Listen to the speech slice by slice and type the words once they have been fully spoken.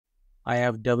I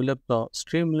have developed a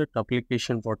Streamlit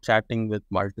application for chatting with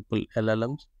multiple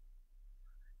LLMs.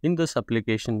 In this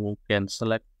application, you can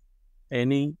select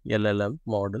any LLM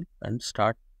model and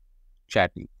start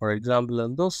chatting. For example,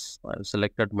 in this, I've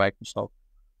selected Microsoft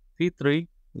V3.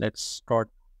 Let's start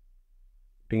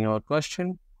putting our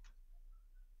question.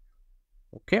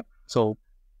 Okay, so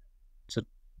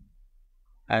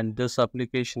and this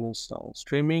application is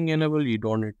streaming enabled. You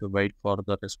don't need to wait for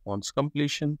the response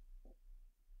completion.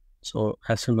 So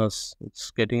as soon as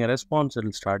it's getting a response, it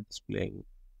will start displaying.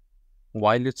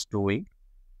 While it's doing,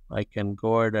 I can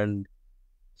go ahead and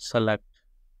select,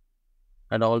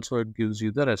 and also it gives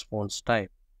you the response time.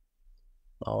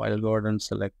 Now I'll go ahead and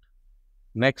select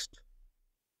next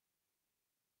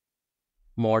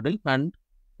model and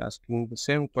asking the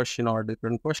same question or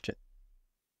different question.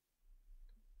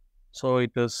 So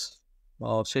it is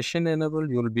session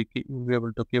enabled. You'll be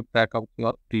able to keep track of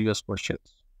your previous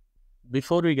questions.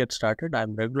 Before we get started,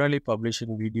 I'm regularly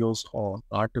publishing videos on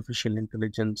artificial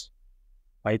intelligence,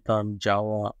 Python,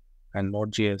 Java, and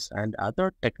Node.js, and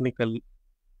other technical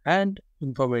and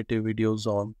informative videos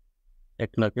on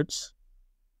tech nuggets.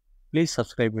 Please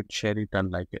subscribe it, share it,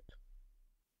 and like it.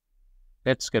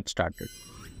 Let's get started.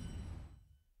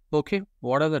 Okay,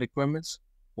 what are the requirements?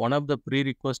 One of the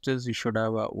prerequisites is you should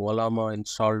have a Ollama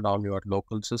installed on your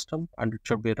local system and it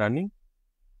should be running.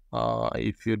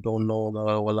 If you don't know the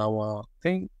Ollama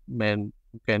thing, then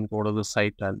you can go to the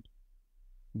site and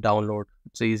download.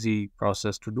 It's an easy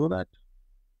process to do that.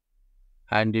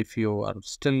 And if you are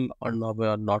still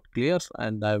unaware, not clear,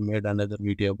 and I've made another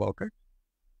video about it,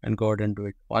 and go ahead and do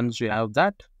it. Once you have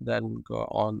that, then go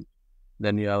on.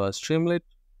 Then you have a Streamlit,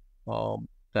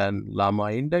 then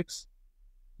llama index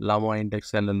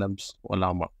LLMs,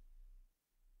 Ollama.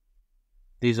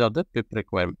 These are the pip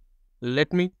requirements.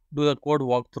 Let me do the code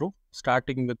walkthrough,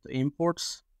 starting with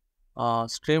imports.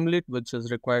 Streamlit, which is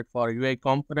required for UI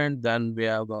component. Then we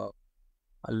have a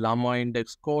llama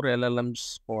index core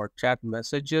LLMs for chat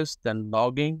messages. Then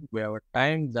logging, we have a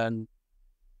time. Then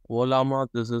Ollama,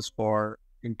 this is for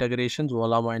integrations,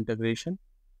 Ollama integration.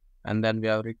 And then we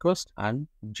have request and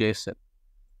JSON.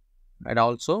 And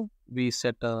also we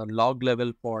set a log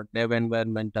level for dev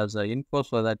environment as a info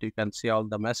so that you can see all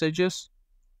the messages.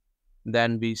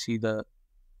 Then we see the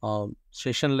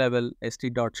session level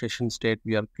st.session state.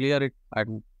 We are clear it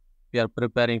and we are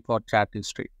preparing for chat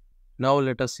history. Now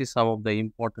let us see some of the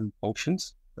important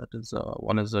functions. That is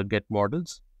one is get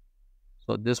models.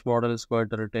 So this model is going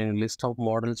to retain a list of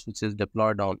models which is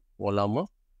deployed on Ollama.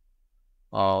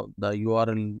 The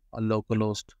URL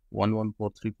localhost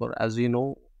 11434. As you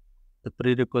know, the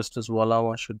prerequisite is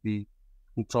Ollama should be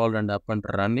installed and up and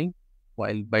running,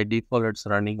 while by default it's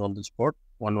running on this port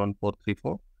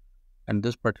 11434. And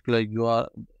this particular URL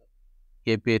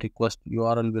API request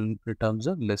URL will return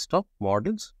a list of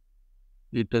models.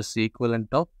 It is equivalent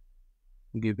of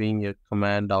giving a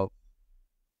command of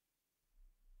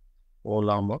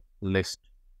Ollama list.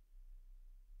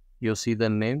 You see the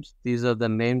names. These are the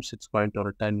names it's going to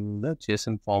return in the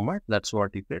JSON format. That's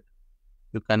what you get.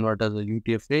 You convert as a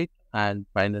UTF-8 and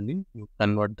finally you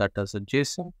convert that as a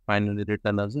JSON, finally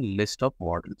return as a list of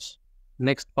models.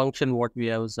 Next function what we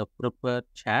have is a prepare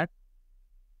chat.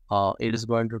 It is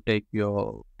going to take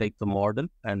the model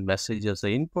and message as the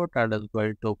input and is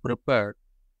going to prepare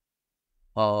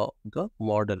the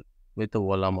model with the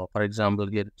Ollama. For example,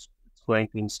 here it's going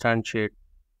to instantiate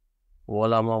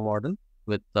Ollama model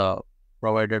with the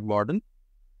provided model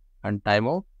and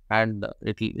timeout, and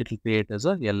it'll create as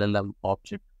a LLM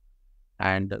object.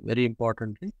 And very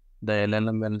importantly, the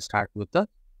LLM will start with the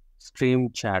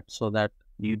stream chat so that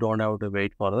you don't have to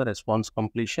wait for the response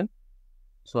completion.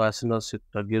 So as soon as it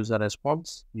gives a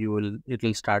response, it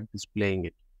will start displaying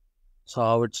it. So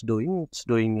how it's doing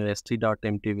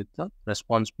st.empty with the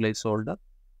response placeholder.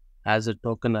 As a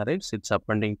token arrives, it's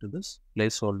appending to this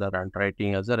placeholder and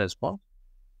writing as a response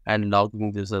and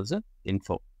logging this as an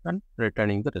info and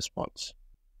returning the response.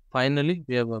 Finally,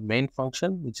 we have a main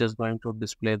function which is going to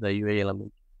display the UI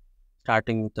element.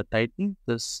 Starting with the title,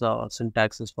 this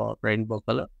syntax is for rainbow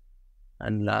color,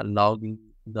 and logging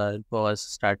the info as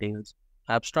starting as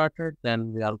abstracted.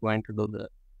 Then we are going to do the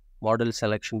model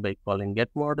selection by calling get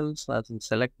models as in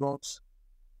select nodes,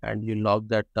 and you log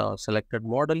that selected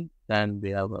model. Then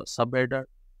we have a subheader.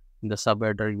 In the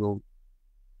subheader, you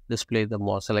display the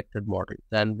selected model.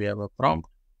 Then we have a prompt.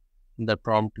 In the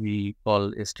prompt, we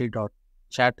call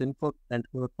st.chat input and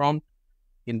to a prompt.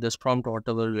 In this prompt,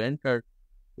 whatever we enter,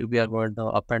 we are going to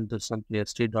append this simply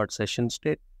st.session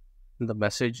state in the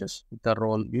messages with the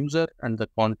role user and the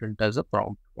content as a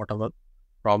prompt, whatever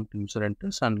prompt user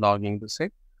enters, and logging the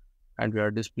same. And we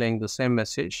are displaying the same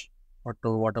message or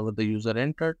to whatever the user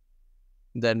entered.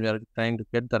 Then we are trying to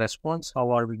get the response.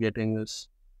 How are we getting this?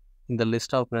 In the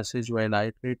list of message while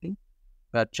iterating,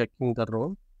 we are checking the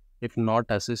role, if not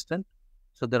assistant.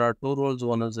 So there are two roles.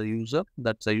 One is the user,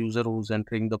 that's the user who's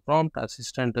entering the prompt.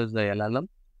 Assistant is the LLM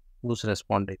who's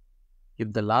responding.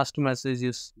 If the last message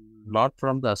is not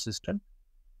from the assistant,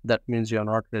 that means you are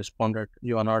not responded,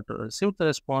 you are not received the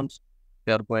response.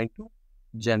 We are going to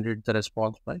generate the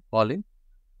response by calling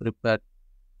prepare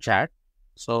chat.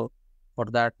 So for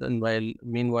that, and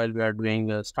meanwhile we are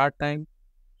doing a start time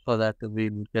so that we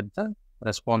will get the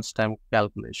response time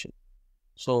calculation.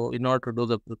 So in order to do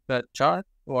the prepare chart,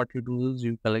 what you do is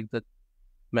you collect the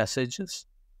messages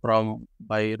from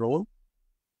by role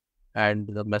and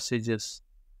the messages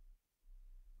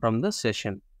from the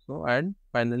session. So and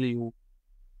finally you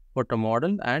put a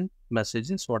model and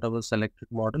messages, whatever selected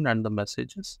model and the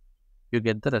messages, you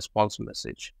get the response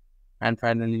message. And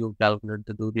finally you calculate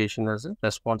the duration as a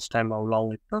response time, how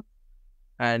long it took,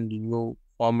 and you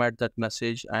format that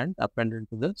message and append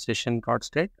into the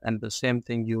session.state, and the same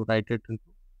thing you write it into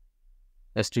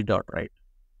st.write.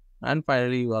 And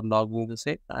finally you are logging the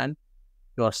same and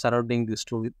you are surrounding this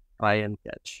two with try and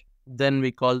catch. Then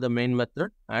we call the main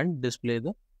method and display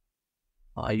the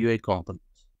UI components.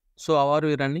 So how are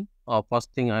we running?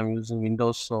 First thing, I'm using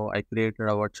Windows, so I created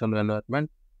a virtual environment,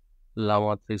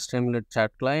 Llama 3 Streamlit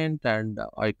Chat client, and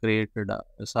I created a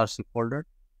SRC folder.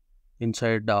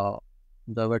 Inside the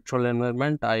virtual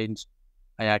environment, I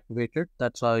activated.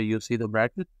 That's how you see the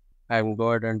bracket. I will go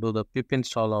ahead and do the pip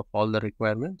install of all the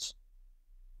requirements.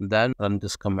 Then run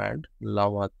this command,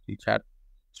 Llama 3 Chat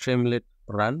Streamlit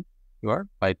run your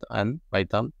Python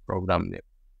program name.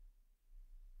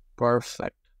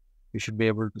 Perfect. You should be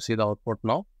able to see the output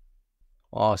now.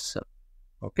 Awesome.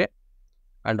 Okay.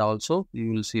 And also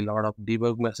you will see a lot of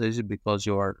debug messages because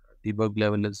your debug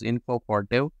level is info for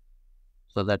dev,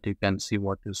 so that you can see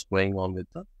what is going on with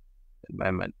the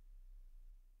environment.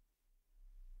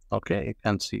 Okay, you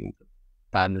can see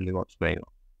parallelly what's going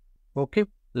on. Okay,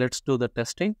 let's do the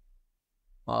testing.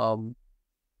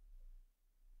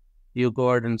 You go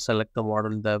ahead and select the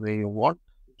model the way you want.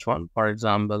 Which one? For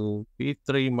example,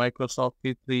 P3, Microsoft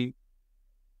P3,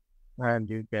 and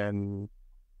you can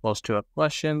post your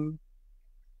question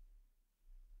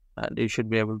and you should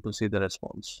be able to see the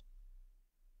response.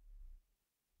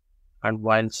 And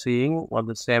while seeing what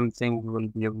the same thing, you will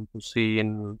be able to see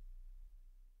in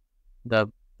the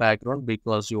background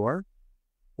because you are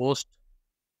post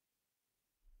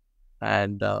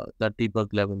and the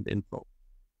debug level info.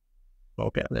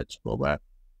 Okay, let's go back.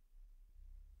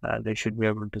 And you should be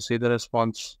able to see the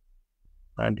response,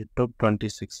 and it took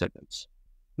 26 seconds.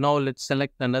 Now let's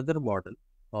select another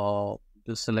model.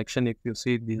 This selection, if you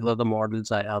see, these are the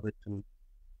models I have it in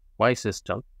my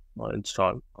system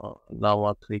installed.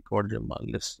 Llama 3 code llama.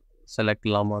 Let's select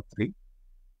Llama 3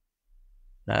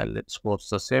 and let's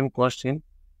post the same question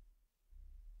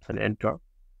and enter.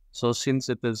 So since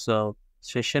it is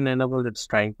session enabled, it's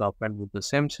trying to append with the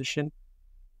same session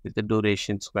with the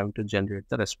duration. It's going to generate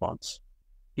the response.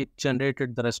 It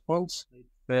generated the response.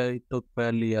 It took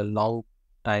fairly a long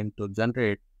time to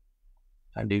generate,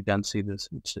 and you can see this.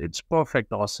 It's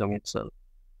perfect, awesome. It's a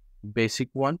basic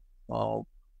one, and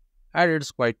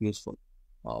it's quite useful.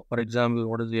 For example,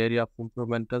 what is the area of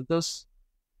improvement of this?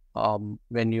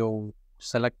 When you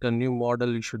select a new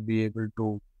model, you should be able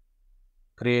to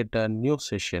create a new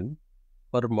session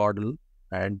per model.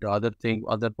 And other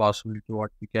possibility,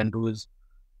 what we can do is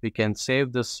we can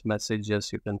save this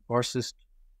messages. You can persist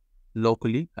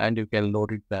locally, and you can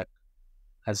load it back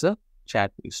as a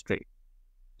chat history.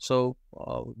 So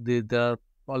there are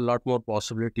a lot more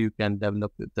possibility you can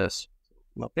develop with this.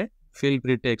 Okay, feel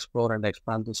free to explore and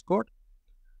expand this code.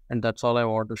 And that's all I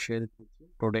want to share it with you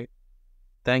today.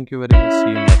 Thank you very much. See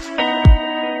you next time.